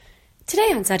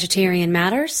Today on Sagittarian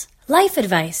Matters, life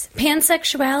advice,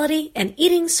 pansexuality, and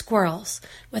eating squirrels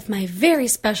with my very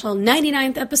special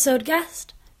 99th episode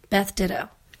guest, Beth Ditto.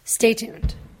 Stay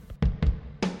tuned.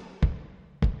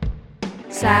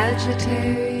 Sagittarian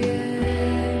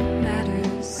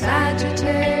Matters,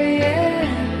 Sagittarian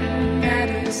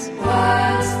Matters,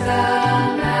 what's the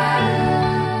matter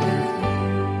with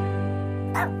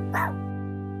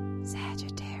you?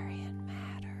 Sagittarian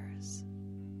Matters.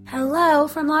 Hello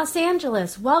from Los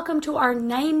Angeles. Welcome to our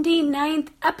 99th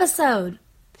episode.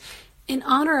 In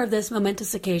honor of this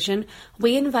momentous occasion,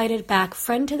 we invited back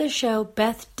friend to the show,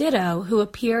 Beth Ditto, who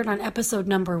appeared on episode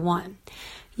number 1.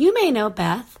 You may know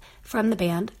Beth from the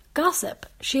band Gossip.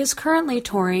 She is currently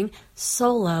touring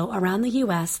solo around the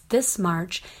U.S. this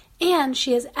March, and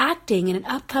she is acting in an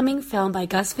upcoming film by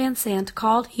Gus Van Sant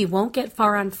called He Won't Get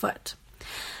Far on Foot.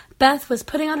 Beth was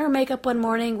putting on her makeup one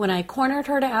morning when I cornered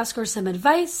her to ask her some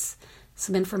advice,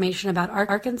 some information about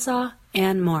Arkansas,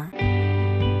 and more.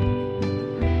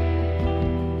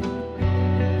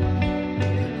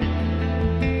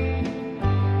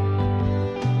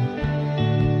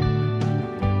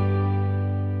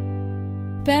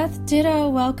 Beth Ditto,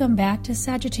 welcome back to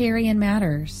Sagittarian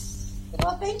Matters.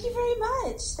 Well, thank you very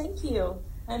much. Thank you.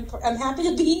 I'm happy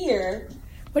to be here.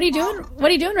 What are you doing?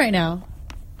 What are you doing right now?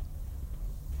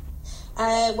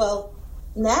 Well,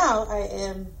 now I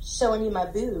am showing you my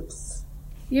boobs.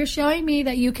 You're showing me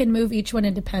that you can move each one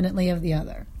independently of the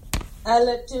other. I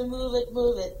let you move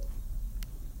it.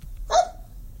 Oh.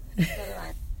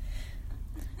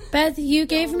 Beth, you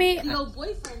gave me... The old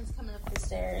boyfriend's coming up the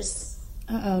stairs.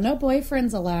 Uh-oh, no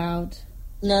boyfriends allowed.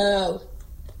 No.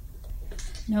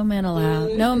 No men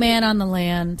allowed. No man on the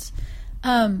land.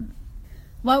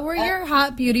 What were your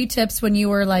hot beauty tips when you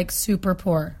were, like, super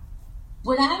poor?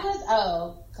 When I was,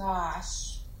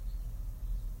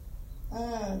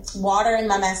 water in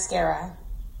my mascara.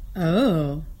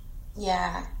 Oh.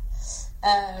 Yeah.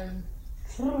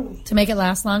 To make it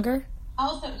last longer?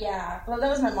 Also, yeah. Well, that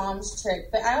was my mom's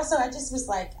trick. But I just was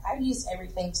like, I used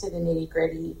everything to the nitty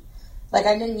gritty. Like,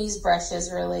 I didn't use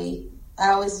brushes, really. I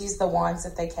always used the wands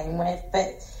that they came with. But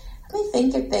let me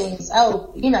think of things.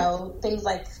 Oh, things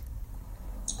like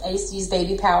I used to use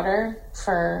baby powder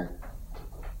for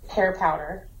hair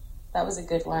powder. That was a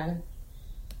good one.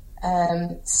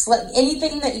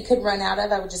 Anything that you could run out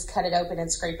of, I would just cut it open and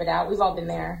scrape it out. We've all been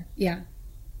there. Yeah.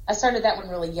 I started that one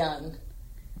really young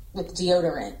with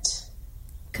deodorant.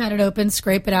 Cut it open,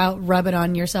 scrape it out, rub it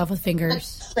on yourself with fingers.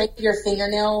 Scrape your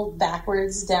fingernail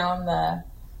backwards down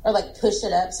or like push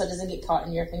it up so it doesn't get caught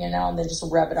in your fingernail, and then just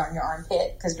rub it on your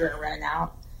armpit because you're running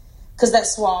out. Because that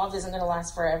Suave isn't going to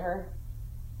last forever.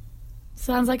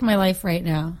 Sounds like my life right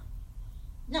now.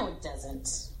 No, it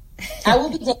doesn't. I will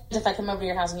be damned if I come over to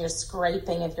your house and you're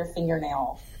scraping at your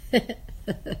fingernail.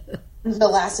 The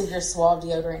last of your Suave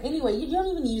deodorant. Anyway, you don't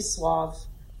even use Suave.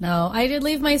 No, I did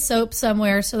leave my soap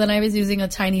somewhere, so then I was using a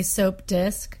tiny soap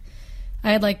disc.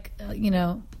 I had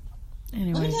anyway.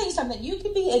 Let me tell you something. You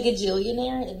could be a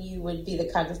gajillionaire and you would be the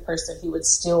kind of person who would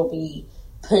still be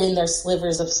putting their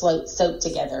slivers of soap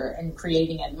together and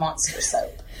creating a monster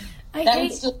soap.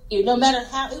 Would still be you, no matter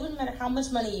how, it wouldn't matter how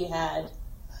much money you had.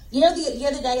 The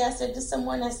other day I said to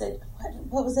someone,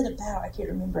 what was it about? I can't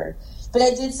remember. But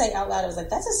I did say out loud, I was like,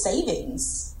 that's a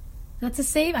savings. That's a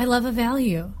save. I love a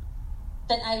value.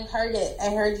 Then I heard it.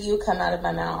 I heard you come out of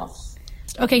my mouth.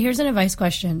 Okay, here's an advice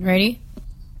question. Ready?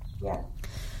 Yeah.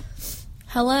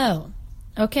 Hello.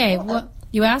 Okay, well,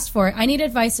 you asked for it. I need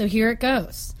advice, so here it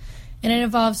goes. And it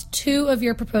involves 2 of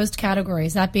your proposed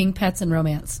categories, that being pets and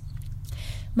romance.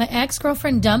 My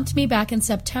ex-girlfriend dumped me back in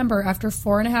September after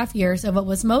 4.5 years of what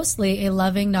was mostly a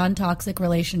loving, non-toxic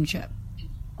relationship.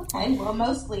 Okay, well,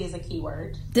 mostly is a key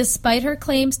word. Despite her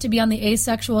claims to be on the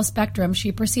asexual spectrum,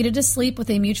 she proceeded to sleep with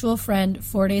a mutual friend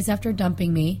 4 days after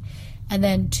dumping me, and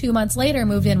then 2 months later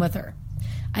moved in with her.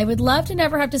 I would love to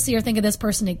never have to see or think of this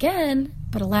person again,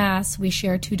 but alas, we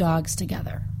share 2 dogs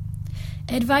together.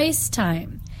 Advice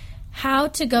time. How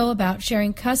to go about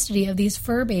sharing custody of these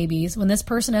fur babies when this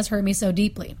person has hurt me so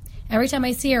deeply. Every time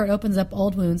I see her, it opens up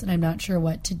old wounds, and I'm not sure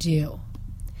what to do.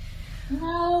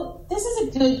 No, this is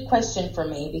a good question for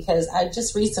me because I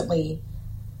just recently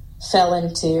fell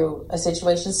into a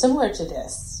situation similar to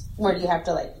this, where you have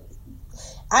to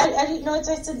I didn't know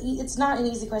it's not an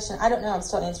easy question. I don't know. I'm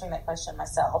still answering that question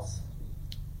myself.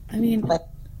 I mean,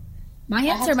 my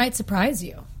answer might surprise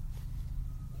you.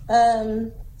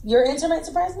 Your answer might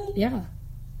surprise me? Yeah.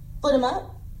 Split them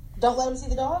up? Don't let them see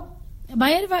the dog?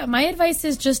 My advice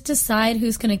is just decide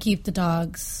who's going to keep the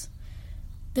dogs.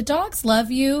 The dogs love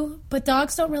you, but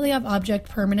dogs don't really have object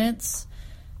permanence.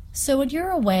 So when you're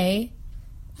away,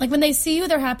 like when they see you,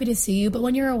 they're happy to see you, but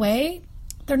when you're away,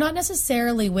 they're not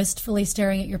necessarily wistfully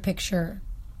staring at your picture,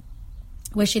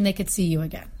 wishing they could see you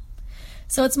again.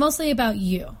 So it's mostly about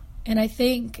you. And I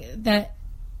think that,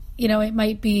 you know, it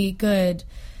might be good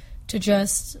to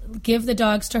just give the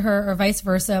dogs to her or vice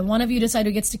versa. One of you decide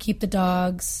who gets to keep the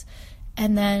dogs,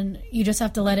 and then you just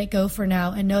have to let it go for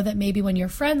now and know that maybe when you're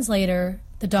friends later,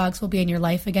 the dogs will be in your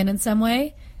life again in some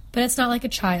way, but it's not like a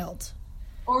child.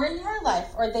 Or in her life,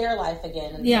 or their life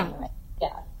again. In Yeah. some way.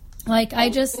 Yeah. Like, I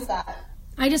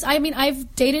mean,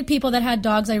 I've dated people that had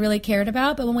dogs I really cared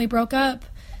about, but when we broke up,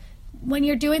 when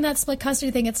you're doing that split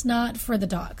custody thing, it's not for the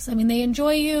dogs. I mean, they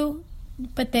enjoy you,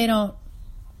 but they don't,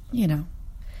 you know,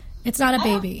 it's not a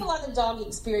baby. I have a lot of dog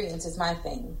experience is my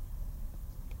thing.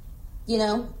 You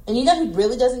know? And you know who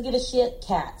really doesn't give a shit?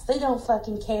 Cats. They don't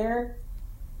fucking care.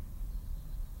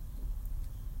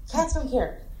 Cats don't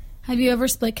care. Have you ever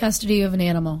split custody of an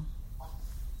animal?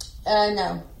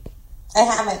 No. I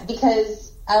haven't,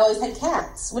 because I always had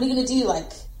cats. What are you going to do?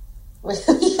 Like,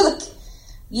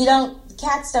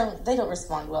 cats don't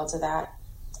respond well to that.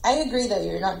 I agree, though,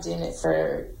 you're not doing it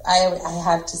for, I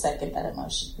have to second that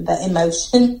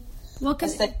emotion. Well,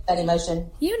 because that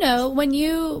emotion. You know, when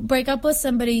you break up with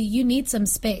somebody, you need some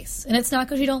space. And it's not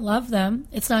because you don't love them.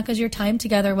 It's not because your time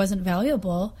together wasn't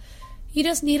valuable. You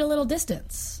just need a little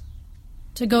distance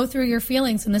to go through your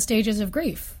feelings and the stages of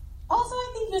grief. Also,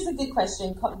 I think here's a good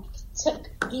question.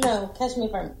 You know, catch me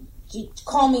if I'm,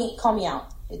 call me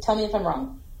out. Tell me if I'm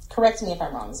wrong. Correct me if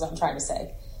I'm wrong, is what I'm trying to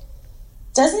say.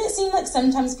 Doesn't it seem like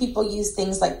sometimes people use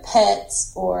things like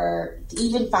pets or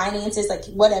even finances, like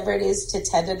whatever it is, to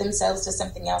tether themselves to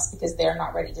something else because they're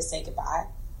not ready to say goodbye?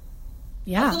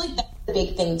 Yeah. I feel like that's a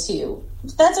big thing, too.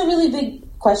 That's a really big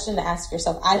question to ask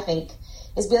yourself, I think,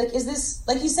 is be like, is this,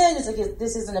 like you said, it's like,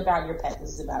 this isn't about your pet, this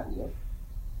is about you.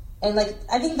 And, like,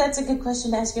 I think that's a good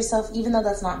question to ask yourself, even though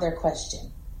that's not their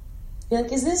question. You're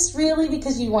like, is this really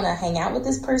because you want to hang out with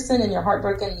this person and you're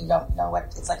heartbroken and you don't know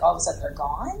what, it's like all of a sudden they're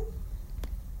gone?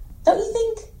 Don't you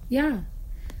think? Yeah.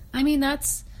 I mean,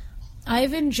 I've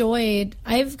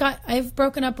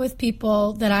broken up with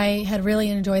people that I had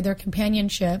really enjoyed their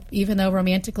companionship, even though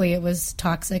romantically it was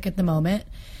toxic at the moment.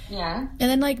 Yeah. And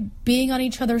then, like, being on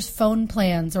each other's phone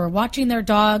plans or watching their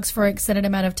dogs for an extended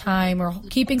amount of time or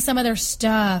keeping some of their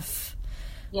stuff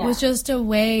was just a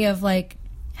way of, like,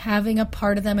 having a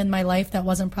part of them in my life that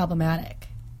wasn't problematic.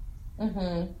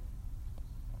 Mm-hmm.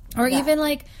 Or even,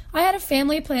 like, I had a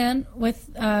family plan with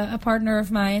a partner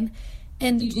of mine.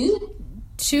 And you do?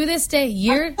 To this day,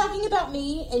 Are you talking about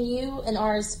me and you and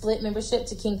our split membership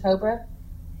to King Cobra?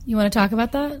 You want to talk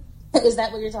about that? Is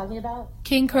that what you're talking about?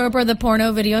 King Cobra, the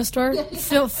porno video store?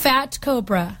 So, Fat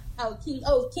Cobra. King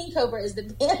Cobra is the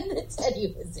band that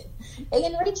Teddy was in. Hey,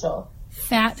 and Rachel.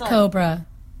 Fat Cobra.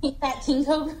 Fat King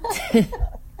Cobra?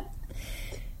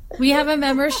 We have a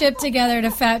membership together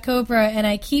to Fat Cobra, and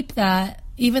I keep that.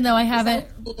 Even though I haven't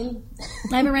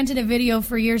rented a video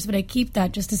for years, but I keep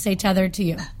that just to stay tethered to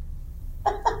you.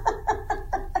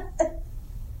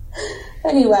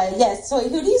 Anyway, yes. So,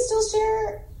 who do you still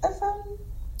share a phone?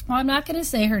 Well, I'm not going to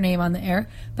say her name on the air,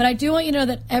 but I do want you to know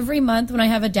that every month when I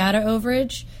have a data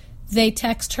overage, they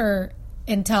text her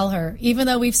and tell her. Even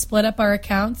though we've split up our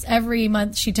accounts, every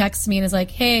month she texts me and is like,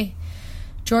 "Hey,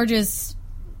 George's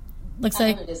looks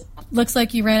like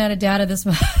you ran out of data this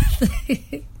month."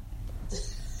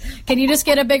 Can you just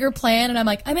get a bigger plan? And I'm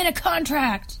like, I'm in a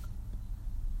contract.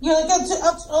 You're like, that's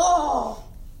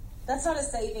not a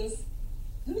savings.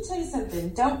 Let me tell you something.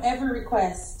 Don't ever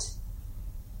request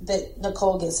that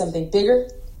Nicole get something bigger,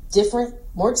 different,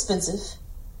 more expensive.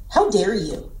 How dare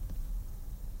you?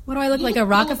 What do I look like, a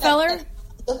Rockefeller?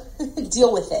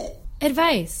 Deal with it.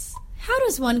 Advice. How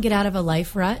does one get out of a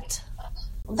life rut?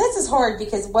 Well, this is hard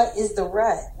because what is the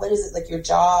rut? What is it? Like your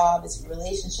job? Is it your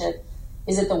relationship?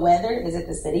 Is it the weather? Is it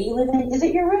the city you live in? Is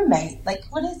it your roommate? Like,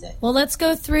 what is it? Well, let's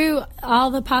go through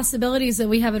all the possibilities that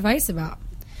we have advice about.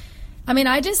 I mean,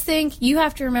 I just think you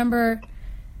have to remember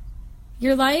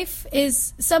your life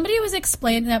is... Somebody was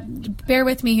explaining that... Bear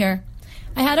with me here.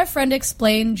 I had a friend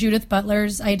explain Judith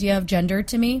Butler's idea of gender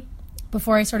to me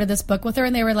before I started this book with her,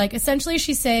 and they were like, essentially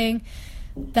she's saying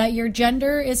that your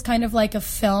gender is kind of like a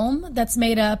film that's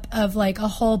made up of like a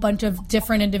whole bunch of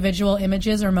different individual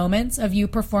images or moments of you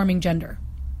performing gender.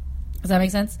 Does that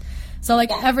make sense? So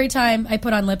like every time I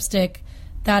put on lipstick,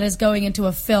 that is going into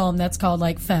a film that's called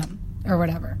like femme or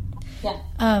whatever. Yeah.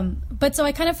 But so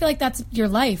I kind of feel like that's your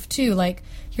life too. Like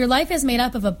your life is made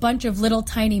up of a bunch of little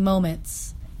tiny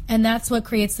moments. And that's what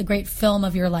creates the great film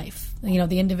of your life, you know,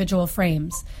 the individual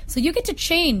frames. So you get to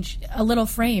change a little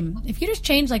frame. If you just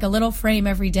change like a little frame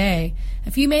every day,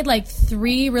 if you made like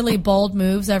 3 really bold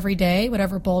moves every day,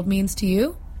 whatever bold means to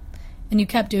you, and you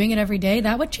kept doing it every day,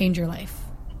 that would change your life.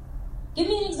 Give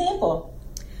me an example.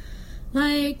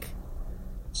 Like...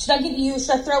 Should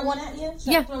I throw one at you?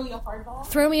 Should I throw you a hard ball?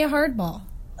 Throw me a hard ball.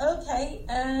 Okay.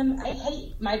 I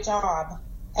hate my job.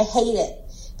 I hate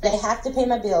it. But I have to pay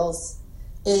my bills.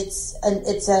 It's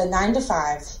a 9 to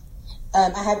 5.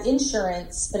 I have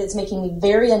insurance, but it's making me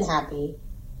very unhappy.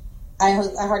 I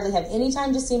hardly have any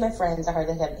time to see my friends. I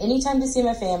hardly have any time to see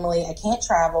my family. I can't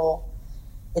travel.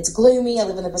 It's gloomy. I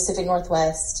live in the Pacific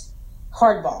Northwest.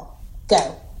 Hardball.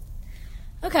 Go.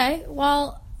 Okay.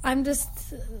 Well, I'm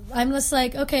just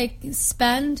like, okay,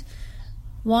 spend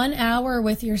 1 hour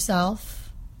with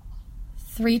yourself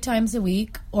 3 times a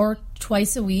week or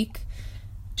twice a week.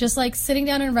 Just like sitting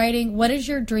down and writing, what is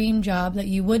your dream job that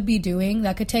you would be doing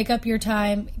that could take up your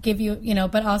time, give you, you know,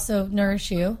 but also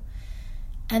nourish you.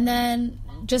 And then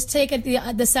just take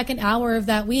the second hour of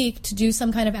that week to do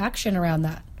some kind of action around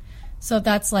that. So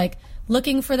that's like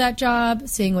looking for that job,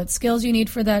 seeing what skills you need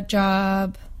for that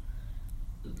job,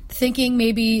 thinking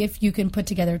maybe if you can put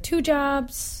together 2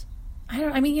 jobs. I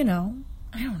don't know.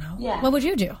 Yeah. What would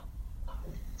you do?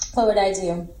 What would I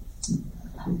do?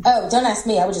 Oh, don't ask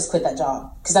me. I would just quit that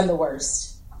job because I'm the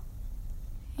worst.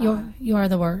 You are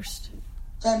the worst.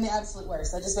 I'm the absolute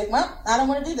worst. I just think, well, I don't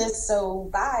want to do this, so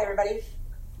bye, everybody.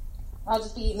 I'll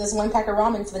just be eating this 1 pack of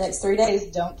ramen for the next 3 days.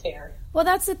 Don't care. Well,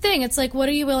 that's the thing. It's like, what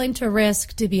are you willing to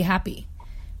risk to be happy?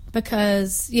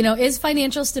 Because, you know, is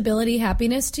financial stability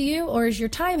happiness to you, or is your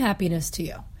time happiness to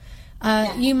you?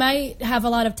 You might have a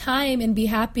lot of time and be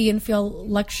happy and feel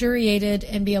luxuriated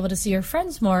and be able to see your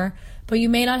friends more, but you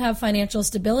may not have financial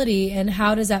stability, and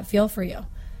how does that feel for you?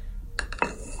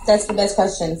 That's the best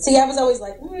question. See, I was always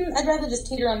like, I'd rather just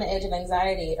teeter on the edge of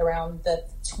anxiety around the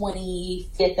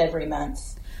 25th every month.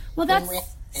 Well, that's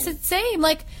the same.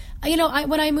 Like, you know,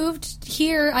 when I moved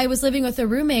here, I was living with a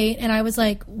roommate, and I was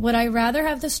like, would I rather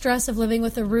have the stress of living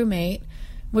with a roommate,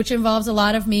 which involves a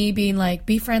lot of me being like,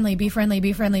 be friendly, be friendly,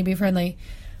 be friendly, be friendly,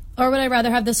 or would I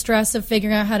rather have the stress of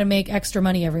figuring out how to make extra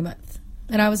money every month?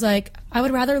 And I was like, I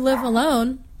would rather live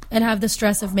alone and have the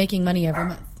stress of making money every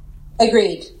month.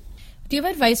 Agreed. Do you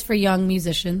have advice for young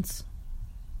musicians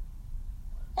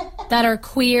that are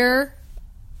queer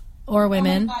or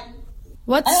women?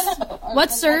 What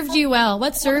served you well?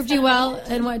 What served you well,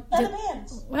 and what? Start a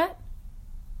band. What?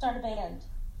 Start a band.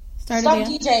 Stop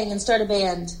DJing and start a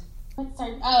band.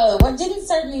 What didn't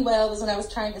serve me well was when I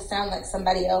was trying to sound like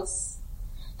somebody else.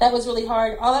 That was really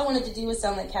hard. All I wanted to do was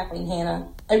sound like Kathleen Hanna.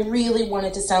 I really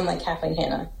wanted to sound like Kathleen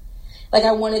Hanna. Like,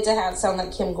 I wanted to sound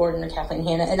like Kim Gordon or Kathleen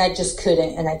Hanna, and I just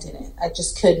couldn't, and I didn't. I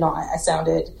just could not. I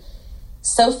sounded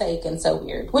so fake and so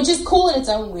weird, which is cool in its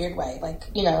own weird way. Like,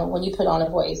 you know, when you put on a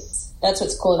voice, that's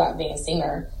what's cool about being a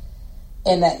singer,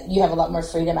 and that you have a lot more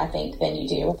freedom, I think, than you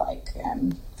do with, like,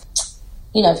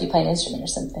 you know, if you play an instrument or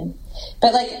something.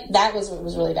 But, like, that was what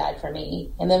was really bad for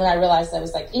me. And then when I realized, I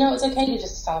was like, you know, it's okay to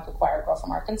just sound like a choir girl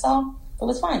from Arkansas. It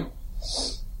was fine.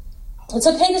 It's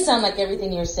okay to sound like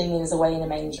everything you're singing is away in a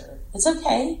manger. It's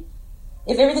okay.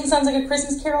 If everything sounds like a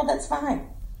Christmas carol, that's fine.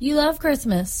 You love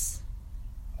Christmas.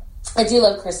 I do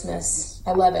love Christmas.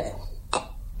 I love it.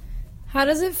 How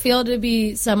does it feel to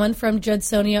be someone from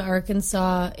Judsonia,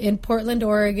 Arkansas, in Portland,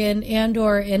 Oregon, and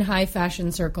or in high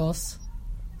fashion circles?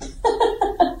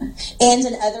 And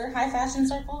in other high fashion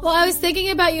circles? Well, I was thinking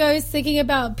about you. I was thinking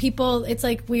about people. It's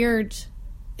like weird.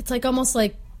 It's like almost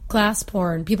like glass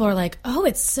porn. People are like, oh,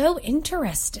 it's so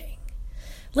interesting.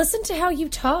 Listen to how you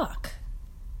talk.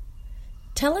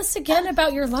 Tell us again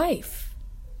about your life.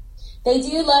 They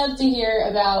do love to hear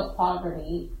about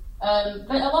poverty. But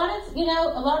a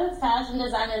lot of fashion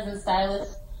designers and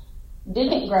stylists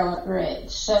didn't grow up rich.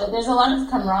 So there's a lot of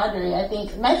camaraderie. I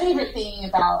think my favorite thing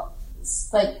about,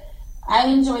 like, I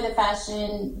enjoy the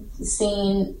fashion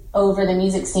scene over the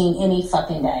music scene any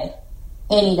fucking day.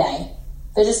 Any day.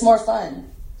 They're just more fun.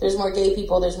 There's more gay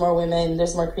people, there's more women,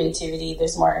 there's more creativity,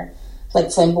 there's more,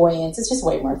 like, flamboyance. It's just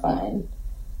way more fun.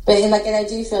 And I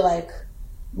do feel like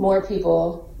more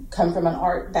people come from an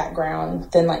art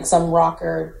background than, like, some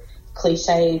rocker,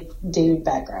 cliche dude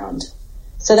background.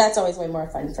 So that's always way more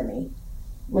fun for me.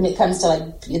 When it comes to,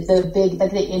 like, the big,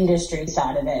 like, the industry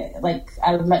side of it. Like,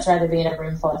 I would much rather be in a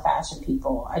room full of fashion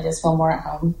people. I just feel more at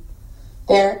home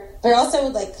there. But also,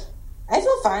 like, I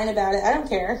feel fine about it. I don't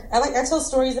care. I tell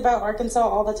stories about Arkansas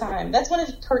all the time. That's one of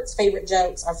Kurt's favorite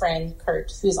jokes, our friend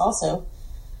Kurt, who's also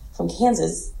from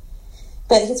Kansas.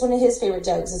 But it's one of his favorite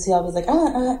jokes is he'll be like,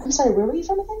 I'm sorry, where were you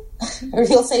from again? Or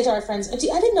he'll say to our friends, I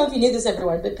didn't know if you knew this,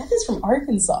 everyone, but Beth is from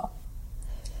Arkansas.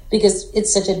 Because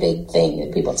it's such a big thing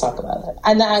that people talk about it.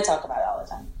 And I talk about it all the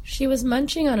time. She was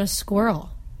munching on a squirrel.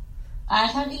 I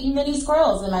have eaten many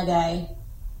squirrels in my day.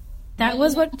 That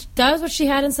was what she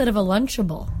had instead of a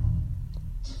Lunchable.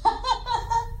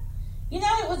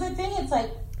 It was a thing. It's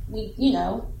like,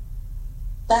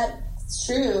 that's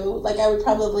true. Like, I would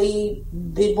probably,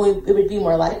 it would be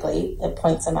more likely at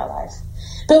points in my life.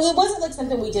 But it wasn't like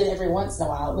something we did every once in a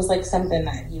while. It was like something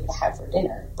that you would have for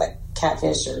dinner, like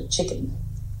catfish or chicken.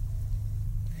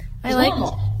 I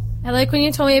like when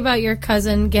you told me about your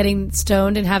cousin getting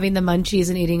stoned and having the munchies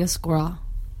and eating a squirrel.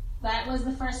 That was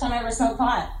the first time I ever smoked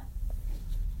pot.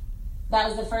 That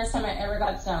was the first time I ever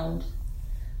got stoned.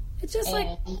 It's just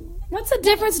what's the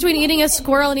difference between eating a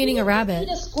squirrel and eating a rabbit? He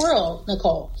didn't eat a squirrel,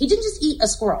 Nicole. He didn't just eat a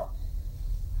squirrel.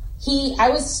 I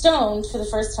was stoned for the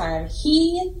first time.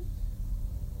 He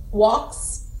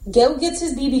gets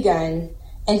his BB gun,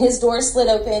 and his door slid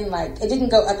open, like, it didn't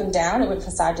go up and down, it went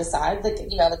from side to side, like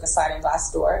a sliding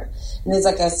glass door. And there's,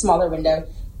 like, a smaller window.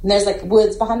 And there's, like,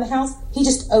 woods behind the house. He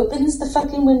just opens the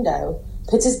fucking window,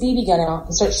 puts his BB gun out,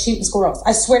 and starts shooting squirrels.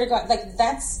 I swear to God, like,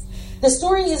 the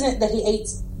story isn't that he ate,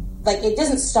 like, it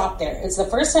doesn't stop there. It's the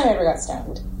first time I ever got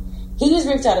stoned. He was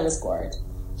ripped out of his gourd.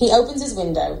 He opens his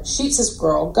window, shoots a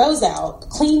squirrel, goes out,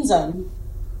 cleans them,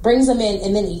 brings them in,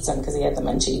 and then eats them because he had the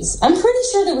munchies. I'm pretty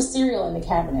sure there was cereal in the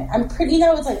cabinet.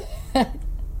 It's like,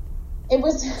 it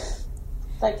was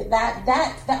like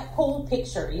that whole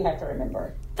picture you have to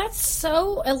remember. That's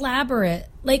so elaborate.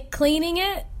 Like, cleaning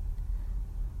it,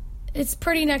 it's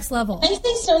pretty next level. I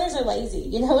think stoners are lazy.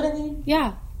 You know what I mean?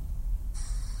 Yeah.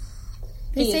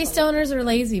 They say stoners are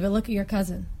lazy, but look at your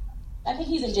cousin. I think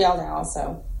he's in jail now,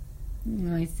 so.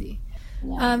 I see.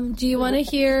 Yeah. Do you want to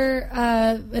hear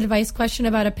an advice question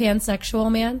about a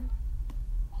pansexual man?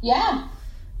 Yeah.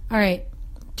 All right.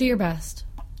 Do your best.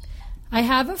 I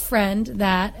have a friend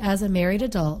that, as a married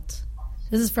adult,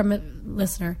 this is from a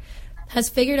listener, has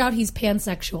figured out he's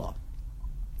pansexual.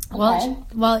 Okay.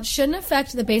 While it shouldn't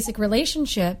affect the basic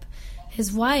relationship,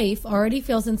 his wife already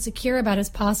feels insecure about his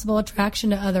possible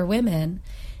attraction to other women,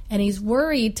 and he's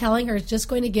worried telling her is just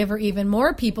going to give her even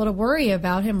more people to worry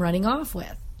about him running off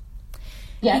with.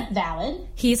 Yeah, valid.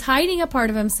 He's hiding a part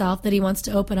of himself that he wants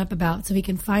to open up about so he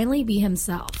can finally be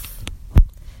himself.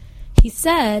 He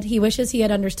said he wishes he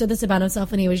had understood this about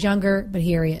himself when he was younger, but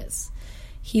here he is.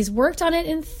 He's worked on it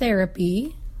in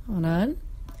therapy. Hold on.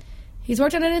 He's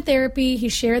worked on it in therapy. He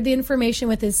shared the information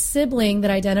with his sibling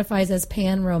that identifies as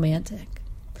pan-romantic.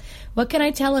 What can I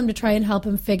tell him to try and help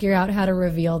him figure out how to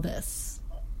reveal this?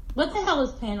 What the hell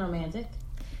is pan-romantic?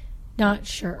 Not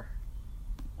sure.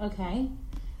 Okay.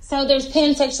 So there's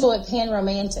pansexual and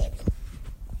pan-romantic.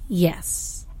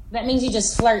 Yes. That means you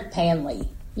just flirt panly.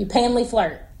 You panly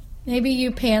flirt. Maybe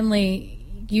you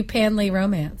panly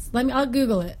romance. I'll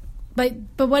Google it. But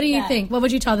what do you think? What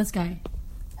would you tell this guy?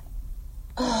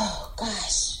 Oh,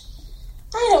 gosh.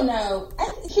 I don't know.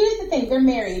 Here's the thing. They're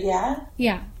married, yeah?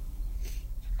 Yeah.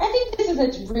 I think this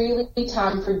is a really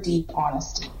time for deep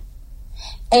honesty.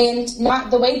 And not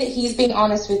the way that he's being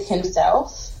honest with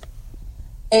himself.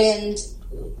 And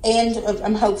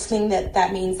I'm hoping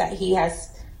that means that he has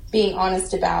being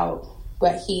honest about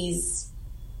what he's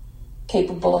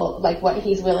capable, like what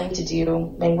he's willing to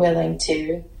do and willing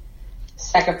to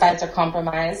sacrifice or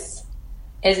compromise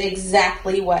is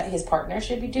exactly what his partner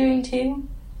should be doing too.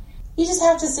 You just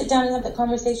have to sit down and have that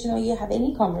conversation, or you have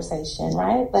any conversation,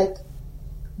 right? Like,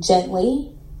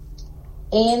 gently,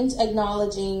 and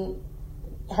acknowledging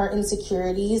her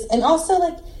insecurities, and also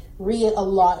like a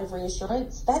lot of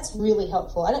reassurance. That's really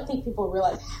helpful. I don't think people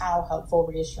realize how helpful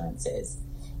reassurance is.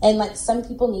 And like, some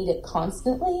people need it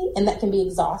constantly, and that can be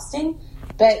exhausting.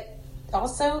 But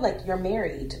also, like, you're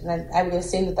married, and I would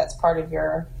assume that that's part of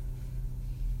your,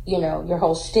 your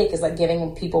whole shtick is like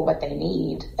giving people what they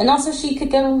need. And also, she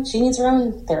needs her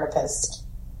own therapist.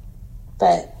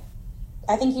 But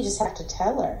I think you just have to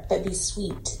tell her, but be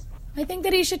sweet. I think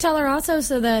that he should tell her also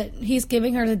so that he's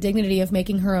giving her the dignity of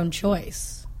making her own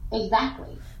choice.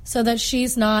 Exactly. So that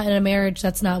she's not in a marriage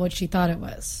that's not what she thought it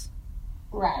was.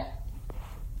 Right.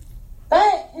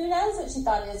 But who knows what she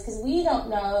thought it is, because we don't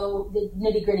know the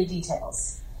nitty-gritty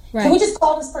details. Right. Can we just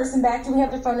call this person back? Do we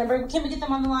have their phone number? Can we get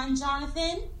them on the line,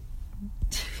 Jonathan?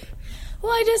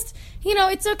 Well,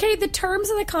 it's okay. The terms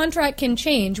of the contract can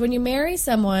change. When you marry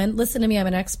someone, listen to me, I'm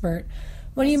an expert.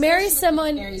 When you marry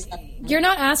someone, you're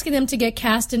not asking them to get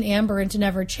cast in amber and to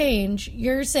never change.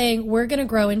 You're saying, we're going to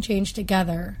grow and change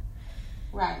together.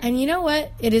 Right. And you know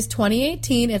what? It is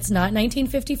 2018. It's not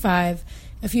 1955.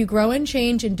 If you grow and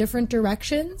change in different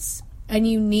directions and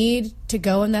you need to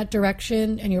go in that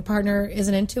direction and your partner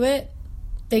isn't into it,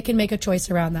 they can make a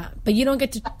choice around that. But you don't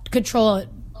get to control it.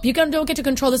 You don't get to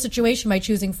control the situation by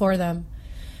choosing for them,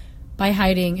 by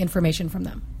hiding information from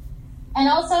them. And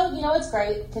also, it's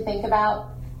great to think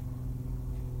about.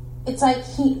 It's like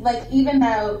even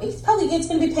though it's going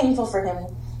to be painful for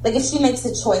him. Like if she makes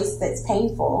a choice that's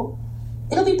painful,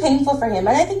 it'll be painful for him.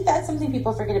 And I think that's something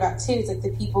people forget about too. It's like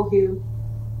the people who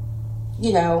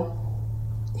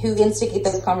instigate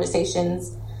those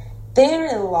conversations, they're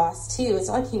at a loss too. It's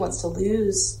not like he wants to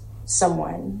lose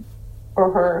someone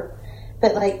or her,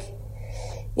 but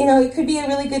it could be a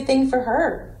really good thing for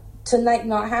her to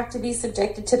not have to be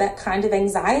subjected to that kind of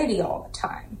anxiety all the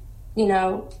time,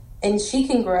 and she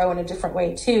can grow in a different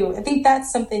way too. I think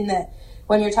that's something that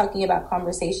when you're talking about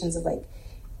conversations of like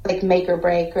make or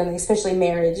break, or especially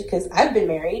marriage, because I've been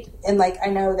married and I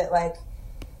know that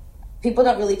people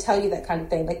don't really tell you that kind of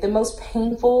thing. The most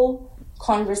painful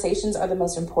conversations are the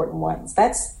most important ones.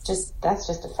 That's just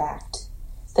a fact.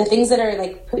 The things that are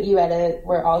put you at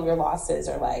where all your losses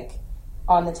are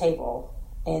on the table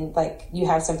and you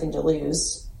have something to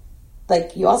lose.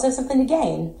 You also have something to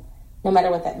gain, no matter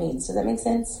what that means. Does that make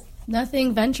sense?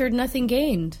 Nothing ventured, nothing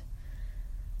gained.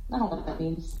 I don't know what that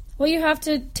means. Well, you have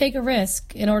to take a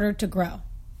risk in order to grow.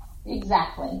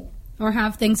 Exactly. Or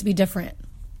have things be different.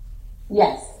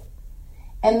 Yes.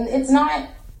 And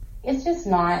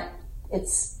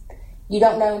you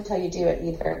don't know until you do it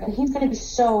either. And he's going to be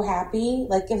so happy,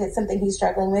 if it's something he's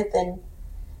struggling with and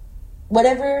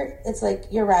whatever, it's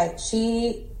you're right.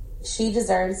 She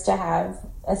deserves to have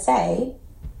a say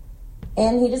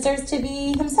and he deserves to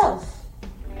be himself.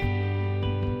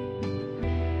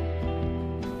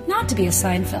 Not to be a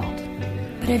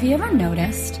Seinfeld, but have you ever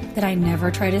noticed that I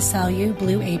never try to sell you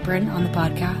Blue Apron on the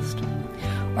podcast?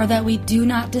 Or that we do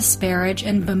not disparage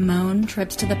and bemoan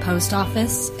trips to the post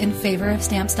office in favor of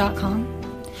Stamps.com?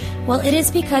 Well, it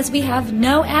is because we have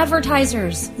no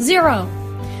advertisers. Zero.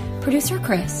 Producer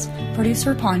Chris,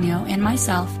 producer Ponyo, and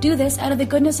myself do this out of the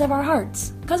goodness of our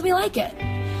hearts, because we like it.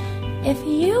 If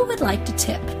you would like to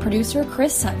tip producer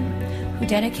Chris Sutton, who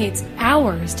dedicates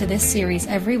hours to this series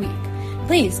every week,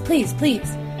 please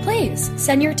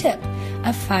send your tip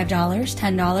of $5,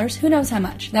 $10, who knows how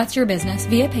much. That's your business,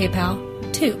 via PayPal,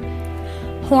 to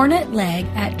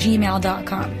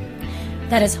hornetleg@gmail.com.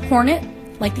 That is hornet,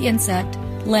 like the insect,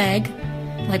 leg,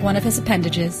 like one of his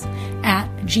appendages,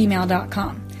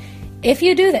 @gmail.com. If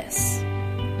you do this,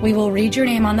 we will read your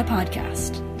name on the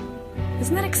podcast.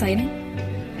 Isn't that exciting?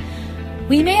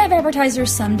 We may have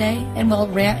advertisers someday, and we'll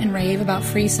rant and rave about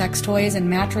free sex toys and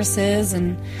mattresses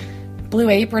and Blue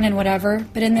Apron and whatever,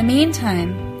 but in the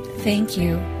meantime, thank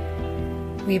you.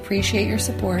 We appreciate your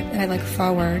support, and I look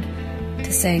forward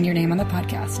to saying your name on the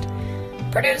podcast.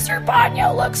 Producer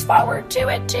Ponyo looks forward to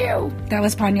it too. That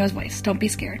was Ponyo's voice. Don't be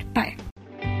scared. Bye.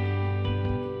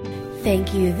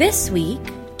 Thank you this week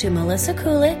to Melissa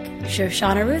Kulik,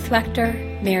 Shoshana Ruth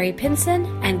Wechter, Mary Pinson,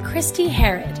 and Christy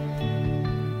Herod.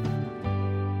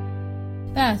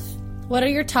 Beth, what are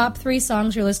your top 3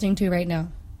 songs you're listening to right now?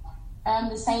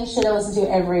 The same shit I listen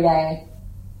to every day.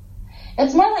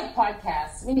 It's more like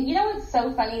podcasts. I mean, what's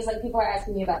so funny is people are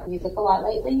asking me about music a lot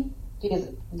lately because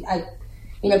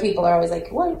people are always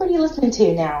what are you listening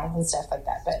to now and stuff like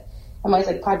that. But I'm always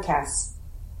podcasts.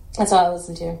 That's all I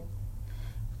listen to.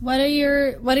 What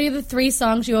are the 3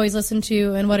 songs you always listen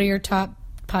to, and what are your top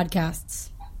podcasts?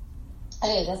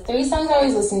 Okay, the 3 songs I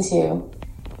always listen to.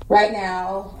 Right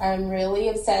now, I'm really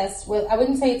obsessed with, I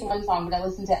wouldn't say it's one song, but I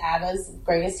listen to ABBA's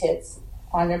greatest hits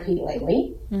on repeat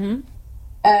lately. Mm-hmm.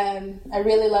 I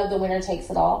really love The Winner Takes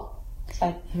It All. It's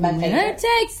my favorite. Winner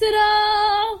takes it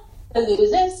all. The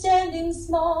loser standing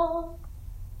small.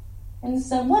 And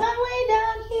someone way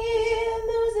down here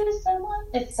loses someone.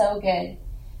 It's so good.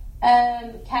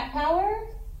 Cat Power.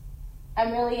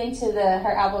 I'm really into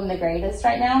her album The Greatest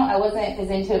right now. I wasn't as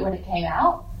into it when it came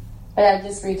out, but I've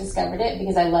just rediscovered it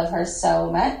because I love her so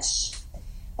much.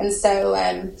 And so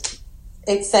I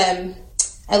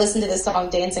listened to this song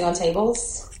Dancing on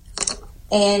Tables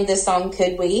and this song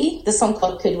the song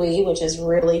called Could We, which is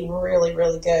really, really,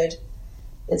 really good.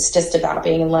 It's just about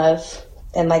being in love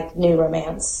and new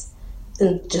romance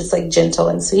and just gentle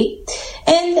and sweet.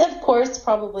 And of course,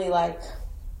 probably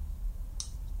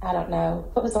I don't know,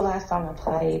 what was the last song I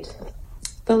played?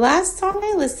 The last song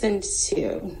I listened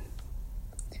to,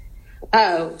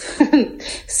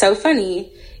 so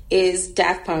funny, is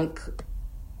Daft Punk.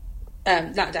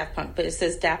 Not Daft Punk, but it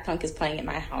says Daft Punk is playing at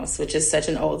my house, which is such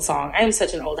an old song. I am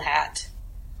such an old hat.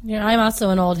 Yeah, I'm also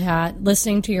an old hat,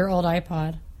 listening to your old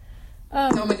iPod.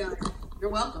 Oh my God. You're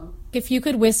welcome. If you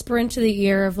could whisper into the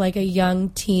ear of like a young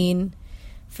teen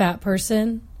fat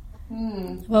person,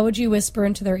 what would you whisper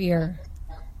into their ear?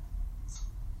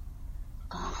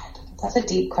 God, that's a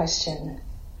deep question.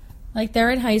 Like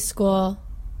they're in high school.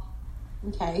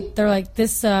 Okay. They're like,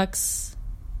 this sucks.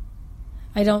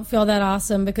 I don't feel that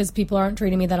awesome because people aren't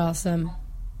treating me that awesome.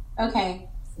 Okay.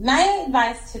 My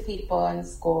advice to people in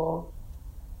school,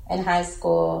 in high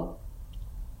school,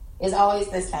 is always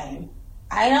the same.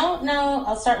 I don't know.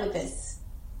 I'll start with this.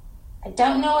 I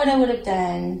don't know what I would have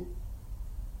done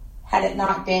had it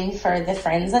not been for the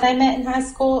friends that I met in high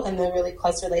school and the really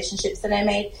close relationships that I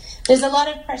made. There's a lot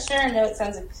of pressure. I know it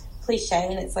sounds a cliche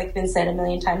and it's like been said a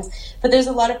million times, but there's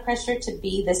a lot of pressure to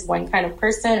be this one kind of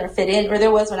person or fit in, or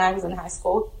there was when I was in high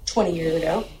school 20 years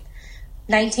ago,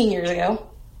 19 years ago.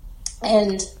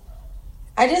 And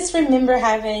I just remember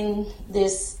having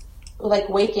this, like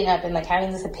waking up and like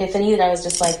having this epiphany that I was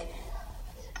just like,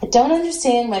 I don't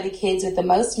understand why the kids with the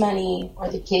most money or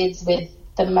the kids with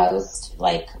the most,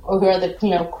 like, or who are the, you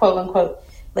know, quote unquote,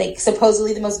 like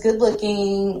supposedly the most good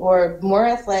looking or more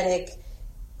athletic,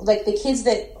 like the kids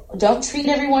that don't treat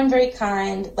everyone very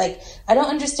kind. Like, I don't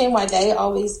understand why they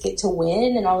always get to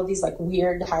win in all of these like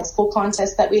weird high school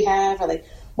contests that we have, or like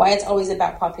why it's always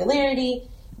about popularity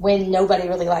when nobody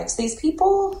really likes these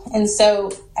people. And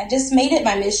so I just made it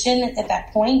my mission at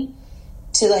that point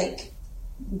to like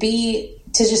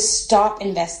to just stop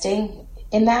investing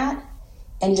in that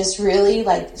and just really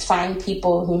like find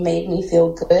people who made me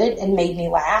feel good and made me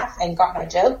laugh and got my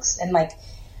jokes and like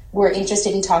were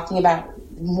interested in talking about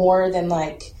more than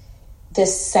like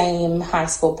this same high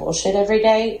school bullshit every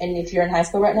day. And if you're in high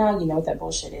school right now, you know what that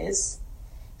bullshit is.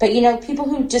 But, you know, people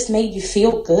who just made you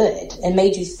feel good and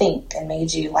made you think and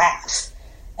made you laugh.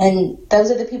 And those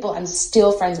are the people I'm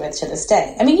still friends with to this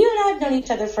day. I mean, you and I have known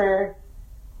each other for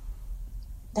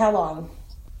how long?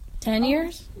 10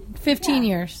 years? 15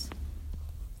 years.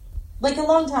 Like a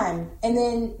long time. And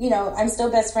then, you know, I'm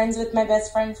still best friends with my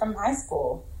best friend from high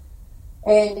school.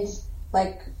 And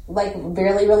like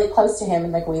really, really close to him.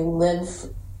 And like we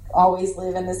always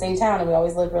live in the same town and we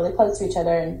always live really close to each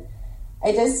other. And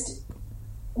I just,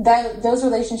 those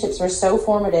relationships were so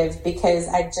formative because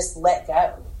I just let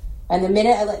go. And the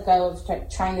minute I let go of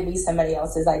trying to be somebody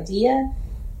else's idea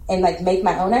and like make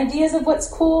my own ideas of what's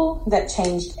cool, that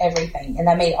changed everything. And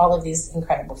I made all of these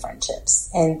incredible friendships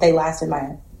and they lasted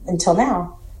until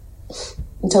now,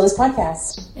 until this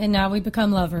podcast. And now we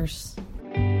become lovers.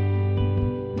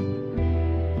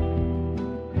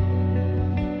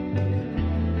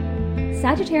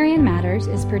 Sagittarian Matters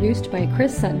is produced by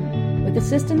Chris Sutton with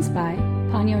assistance by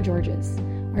Ponyo Georges.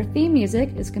 Our theme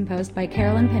music is composed by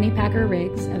Carolyn Pennypacker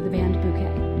Riggs of the band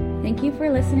Bouquet. Thank you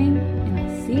for listening, and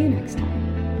I'll see you next time.